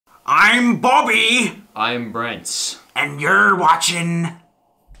I'm Bobby. I'm Brent. And you're watching...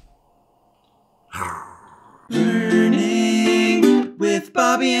 Learning with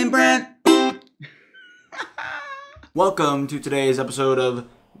Bobby and Brent. Welcome to today's episode of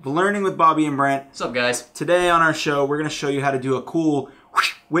Learning with Bobby and Brent. What's up, guys? Today on our show, we're going to show you how to do a cool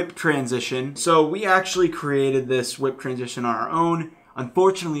whip transition. So we actually created this whip transition on our own.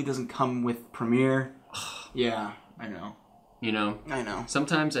 Unfortunately, it doesn't come with Premiere. Yeah, I know. You know, I know.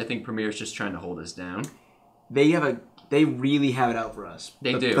 Sometimes I think Premiere's just trying to hold us down. They really have it out for us.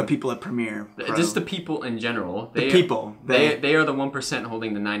 They do. The people at Premiere. Just the people in general. They are the 1%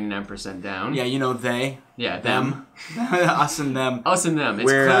 holding the 99% down. Yeah, you know they. Yeah, them. Us and them. Us and them. It's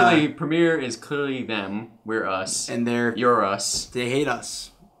clearly Premiere is clearly them. We're us. And you're us. They hate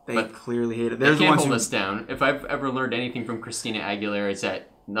us. They clearly hate it. They can't hold us down. If I've ever learned anything from Christina Aguilera, it's that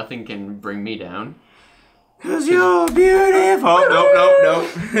nothing can bring me down. 'Cause you're beautiful. Nope.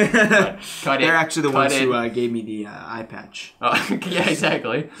 Cut it. They're actually the ones who gave me the eye patch. Oh, yeah,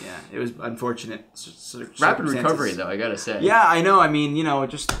 exactly. Yeah, it was unfortunate. Rapid recovery, though, I gotta say. Yeah, I know. I mean,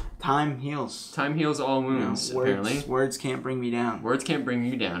 just time heals. Time heals all wounds, apparently. Words can't bring me down. Words can't bring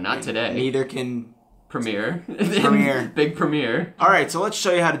you down. Not today. Neither can... Premiere. Big Premiere. All right, so let's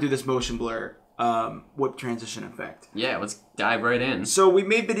show you how to do this motion blur whip transition effect. Yeah, let's dive right in. So we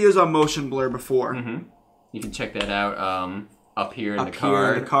made videos on motion blur before. Mm-hmm. You can check that out up here in the card. Up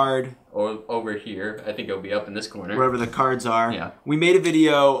here in the card. Or over here. I think it'll be up in this corner. Wherever the cards are. Yeah. We made a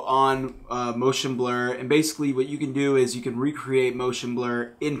video on motion blur, and basically what you can do is you can recreate motion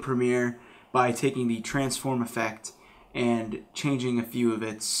blur in Premiere by taking the transform effect and changing a few of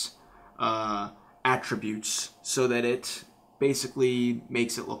its attributes so that it basically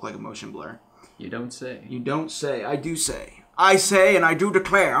makes it look like a motion blur. You don't say. You don't say. I do say. I say and I do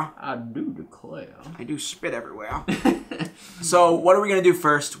declare. I do declare. I do spit everywhere. So what are we going to do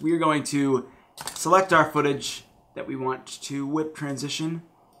first? We're going to select our footage that we want to whip transition,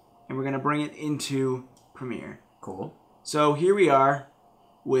 and we're going to bring it into Premiere. Cool. So here we are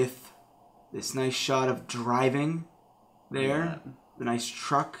with this nice shot of driving there. Yeah. The nice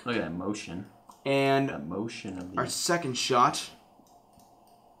truck. Look at that motion. And that motion of our second shot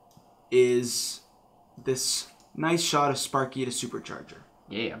is this nice shot of Sparky at a supercharger.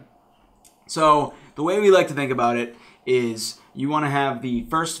 Yeah. So the way we like to think about it is you want to have the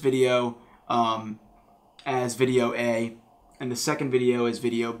first video as video A and the second video as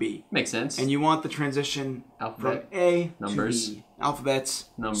video B. Makes sense. And you want the transition Alphabet. from A Numbers. to B. Alphabets.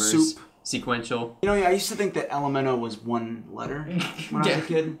 Numbers. Soup. Sequential. I used to think that Elemento was one letter when I was a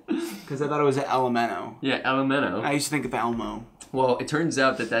kid. Because I thought it was an Elemento. Yeah, Elemento. I used to think of Elmo. Well, it turns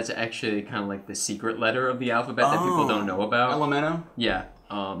out that that's actually kind of like the secret letter of the alphabet that people don't know about. Elemento? Yeah.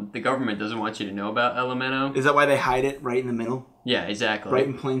 The government doesn't want you to know about Elemento. Is that why they hide it right in the middle? Yeah, exactly. Right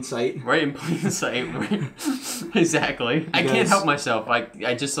in plain sight? Right in plain sight. Exactly. I can't help myself.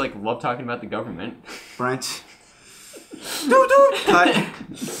 I just love talking about the government. Brent. Cut.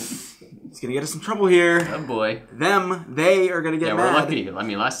 It's gonna get us in trouble here. Oh boy. They are gonna get mad. Yeah, we're lucky. I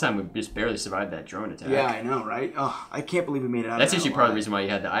mean, last time we just barely survived that drone attack. Yeah, I know, right? Oh, I can't believe we made it out. That's actually part of the reason why you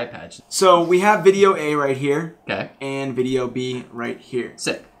had the eye patch. So we have video A right here. Okay. And video B right here.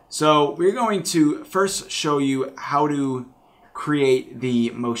 Sick. So we're going to first show you how to create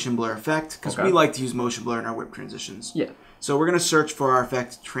the motion blur effect, because we like to use motion blur in our whip transitions. Yeah. So we're gonna search for our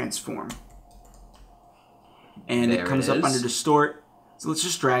effect transform. And it comes up under distort. So let's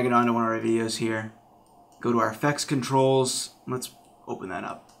just drag it onto one of our videos here. Go to our effects controls. Let's open that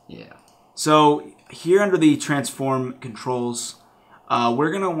up. Yeah. So here under the transform controls,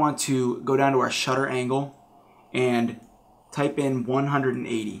 we're going to want to go down to our shutter angle and type in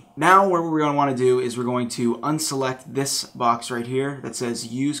 180. Now what we're going to want to do is we're going to unselect this box right here that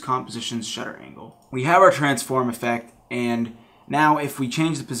says use composition's shutter angle. We have our transform effect, and now if we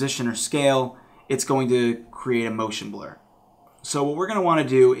change the position or scale, it's going to create a motion blur. So what we're going to want to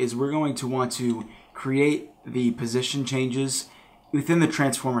do is we're going to want to create the position changes within the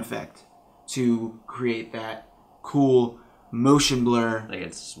transform effect to create that cool motion blur. Like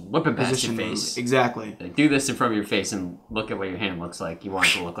it's whipping past your face. Exactly. Like do this in front of your face and look at what your hand looks like. You want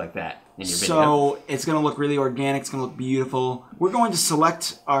it to look like that in your video. So it's going to look really organic. It's going to look beautiful. We're going to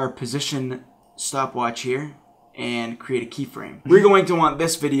select our position stopwatch here and create a keyframe. We're going to want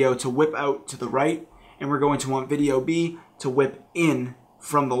this video to whip out to the right, and we're going to want video B to whip in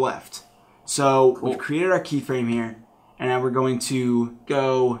from the left. So we've created our keyframe here, and now we're going to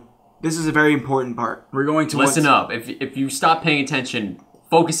go. This is a very important part. We're going to listen up. If you stop paying attention,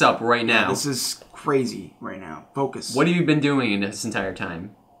 focus up right now. This is crazy right now. Focus. What have you been doing in this entire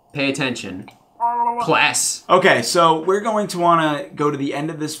time? Pay attention. Class. Okay, so we're going to want to go to the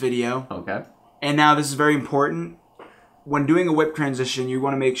end of this video. Okay. And now this is very important. When doing a whip transition, you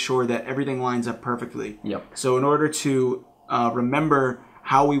want to make sure that everything lines up perfectly. Yep. So in order to remember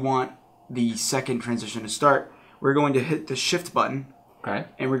how we want the second transition to start, we're going to hit the shift button. Okay.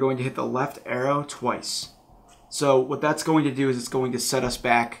 And we're going to hit the left arrow twice. So what that's going to do is it's going to set us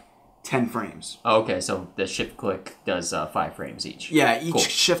back 10 frames. Okay, so the shift click does 5 frames each. Yeah, each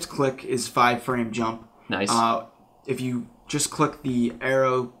shift click is 5-frame jump. Nice. If you just click the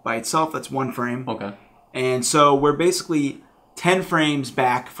arrow by itself, that's 1 frame. Okay. And so we're basically 10 frames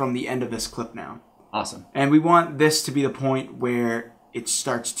back from the end of this clip now. Awesome. And we want this to be the point where it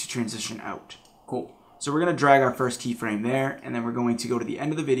starts to transition out. Cool. So we're going to drag our first keyframe there, and then we're going to go to the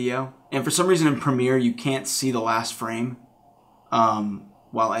end of the video. And for some reason in Premiere, you can't see the last frame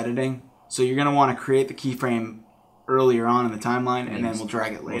while editing. So you're going to want to create the keyframe earlier on in the timeline, and then we'll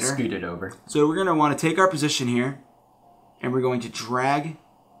drag it later. We'll scoot it over. So we're going to want to take our position here, and we're going to drag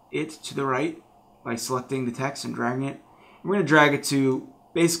it to the right by selecting the text and dragging it. And we're going to drag it to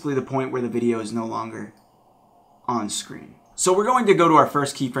basically the point where the video is no longer on screen. So we're going to go to our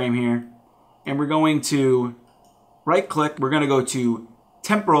first keyframe here, and we're going to right-click. We're going to go to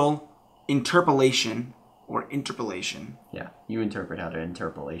Temporal Interpolation, or Interpolation. Yeah, you interpret how to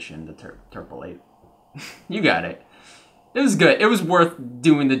interpolation to interpolate. You got it. It was good. It was worth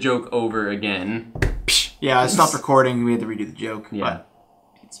doing the joke over again. Yeah, I stopped recording. We had to redo the joke. Yeah. But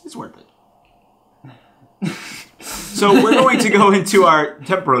it's worth it. So we're going to go into our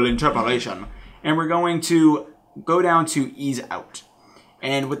Temporal Interpolation, and we're going to go down to Ease Out.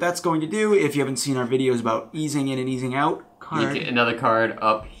 And what that's going to do, if you haven't seen our videos about easing in and easing out, card. You get another card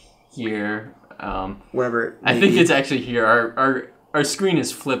up here. Wherever. I think it's actually here. Our screen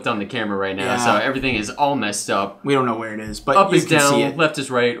is flipped on the camera right now, so everything is all messed up. We don't know where it is, but up you is can down, see it. left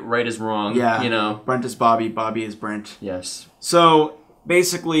is right, right is wrong. Yeah, you know. Brent is Bobby, Bobby is Brent. Yes. So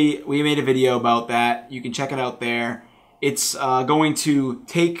basically, we made a video about that. You can check it out there. It's going to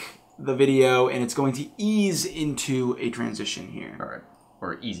take the video and it's going to ease into a transition here. All right.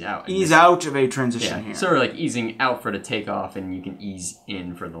 Or ease out. Ease out of a transition here. Sort of like easing out for the takeoff, and you can ease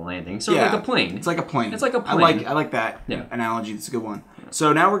in for the landing. Sort of like a plane. It's like a plane. It's like a plane. I like that analogy. That's a good one. Yeah.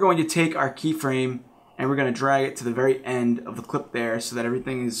 So now we're going to take our keyframe and we're going to drag it to the very end of the clip there so that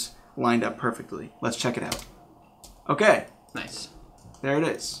everything is lined up perfectly. Let's check it out. Okay. Nice. There it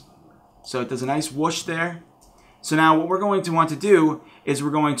is. So it does a nice whoosh there. So now what we're going to want to do is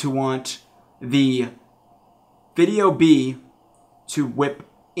we're going to want the video B to whip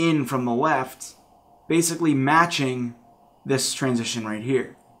in from the left, basically matching this transition right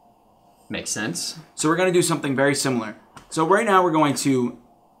here. Makes sense. So we're going to do something very similar. So right now we're going to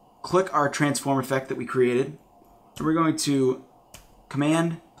click our transform effect that we created, and we're going to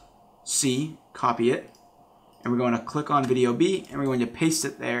Command C, copy it, and we're going to click on video B, and we're going to paste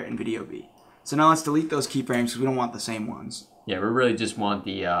it there in video B. So now let's delete those keyframes because we don't want the same ones. Yeah, we really just want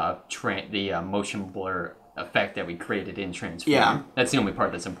the motion blur effect that we created in Transform. Yeah. That's the only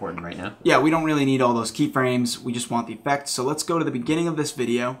part that's important right now. Yeah, we don't really need all those keyframes. We just want the effect. So let's go to the beginning of this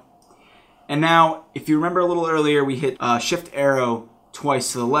video. And now, if you remember a little earlier, we hit shift arrow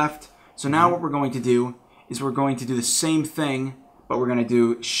twice to the left. So now what we're going to do is we're going to do the same thing, but we're going to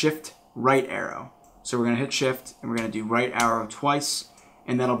do shift right arrow. So we're going to hit shift and we're going to do right arrow twice,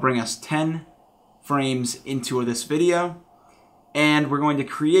 and that'll bring us 10 frames into this video. And we're going to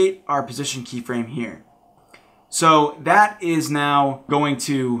create our position keyframe here. So that is now going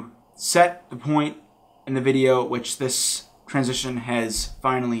to set the point in the video at which this transition has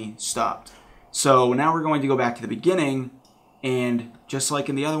finally stopped. So now we're going to go back to the beginning, and just like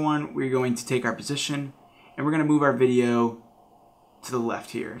in the other one, we're going to take our position and we're going to move our video to the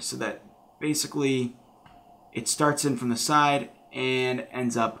left here so that basically it starts in from the side and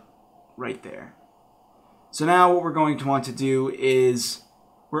ends up right there. So now what we're going to want to do is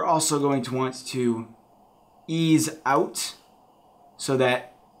we're also going to want to ease out so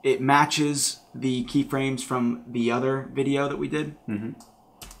that it matches the keyframes from the other video that we did. Mm-hmm.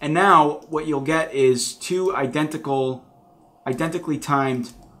 And now what you'll get is two identically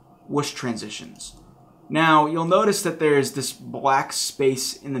timed whoosh transitions. Now you'll notice that there's this black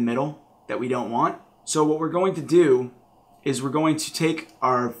space in the middle that we don't want. So what we're going to do is we're going to take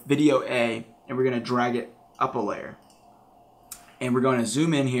our video A and we're going to drag it up a layer. And we're going to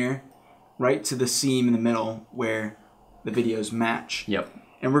zoom in here right to the seam in the middle where the videos match. Yep.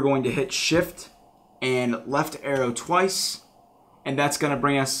 And we're going to hit shift and left arrow twice, and that's going to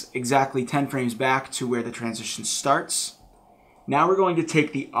bring us exactly 10 frames back to where the transition starts. Now we're going to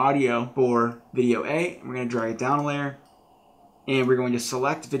take the audio for video A and we're going to drag it down a layer, and we're going to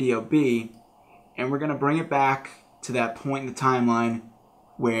select video B, and we're going to bring it back to that point in the timeline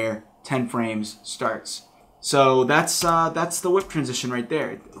where 10 frames starts. So that's the whip transition right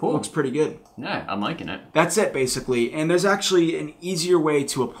there. It Cool. looks pretty good. Yeah, I'm liking it. That's it, basically. And there's actually an easier way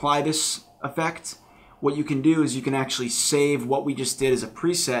to apply this effect. What you can do is you can actually save what we just did as a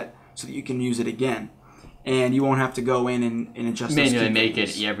preset so that you can use it again. And you won't have to go in and adjust those Manually make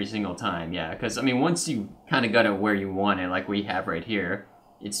keyframes. it every single time, yeah. Because, I mean, once you kind of got it where you want it, like we have right here,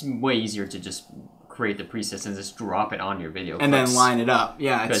 it's way easier to just create the presets and just drop it on your video and clips. then line it up.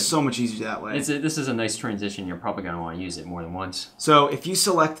 Yeah, it's Good. so much easier that way. This is a nice transition. You're probably going to want to use it more than once. So if you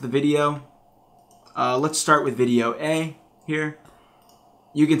select the video, let's start with video A here.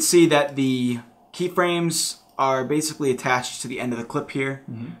 You can see that the keyframes are basically attached to the end of the clip here.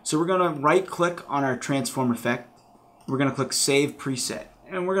 So we're going to right click on our transform effect. We're going to click Save Preset.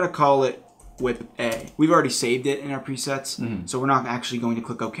 And we're going to call it Whip A. We've already saved it in our presets, so we're not actually going to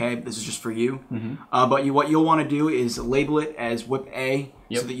click OK. This is just for you. But what you'll want to do is label it as Whip A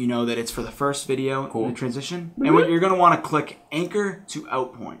so that you know that it's for the first video in the transition. And what you're going to want to click Anchor to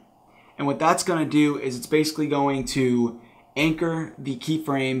Outpoint. And what that's going to do is it's basically going to anchor the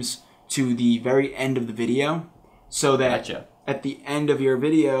keyframes to the very end of the video so that at the end of your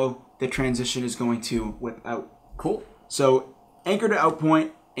video, the transition is going to whip out. Cool. So anchor to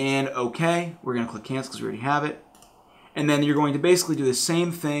outpoint and OK. We're going to click cancel because we already have it. And then you're going to basically do the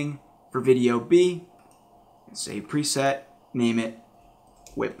same thing for video B. Save preset, name it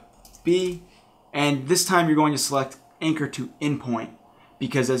whip B. And this time you're going to select anchor to endpoint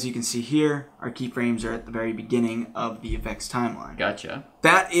because as you can see here, our keyframes are at the very beginning of the effects timeline. Gotcha.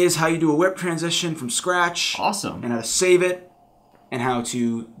 That is how you do a whip transition from scratch. Awesome. And how to save it, and how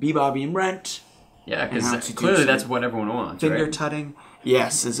to be Bobby and Brent. Yeah, because clearly that's what everyone wants, Finger right? tutting.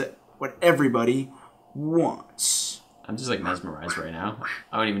 Yes, is it what everybody wants. I'm just like mesmerized right now.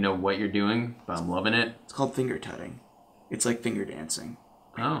 I don't even know what you're doing, but I'm loving it. It's called finger tutting. It's like finger dancing.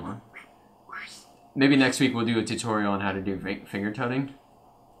 Oh. Maybe next week we'll do a tutorial on how to do finger tutting.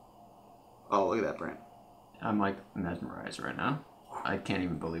 Oh, look at that, Brent. I'm like mesmerized right now. I can't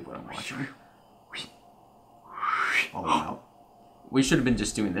even believe what I'm watching. Oh wow. We should have been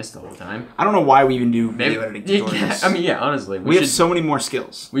just doing this the whole time. I don't know why we even do video editing tutorials. Yeah, I mean, yeah, honestly. We have so many more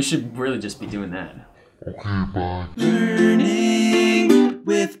skills. We should really just be doing that. Okay, bye. Learning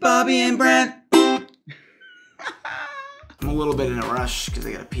with Bobby and Brent. I'm a little bit in a rush because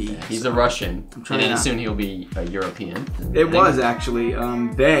I gotta pee. Yeah, he's a Russian, and then soon he'll be a European. It was actually.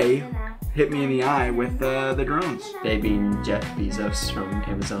 They hit me in the eye with the drones. They being Jeff Bezos from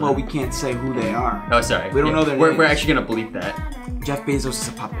Amazon. Well, we can't say who they are. Oh, sorry. We don't know their names. We're actually gonna bleep that. Jeff Bezos is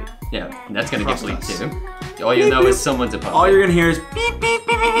a puppet. Yeah, that's gonna Trust get us. bleeped too. All you know is someone's a puppet. All you're gonna hear is beep beep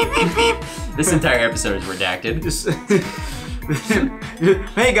beep beep beep beep. This entire episode is redacted. Just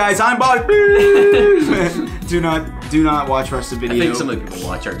hey guys, I'm Bobby. do not watch the rest of the video. I think some of the people who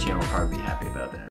watch our channel will probably be happy about that.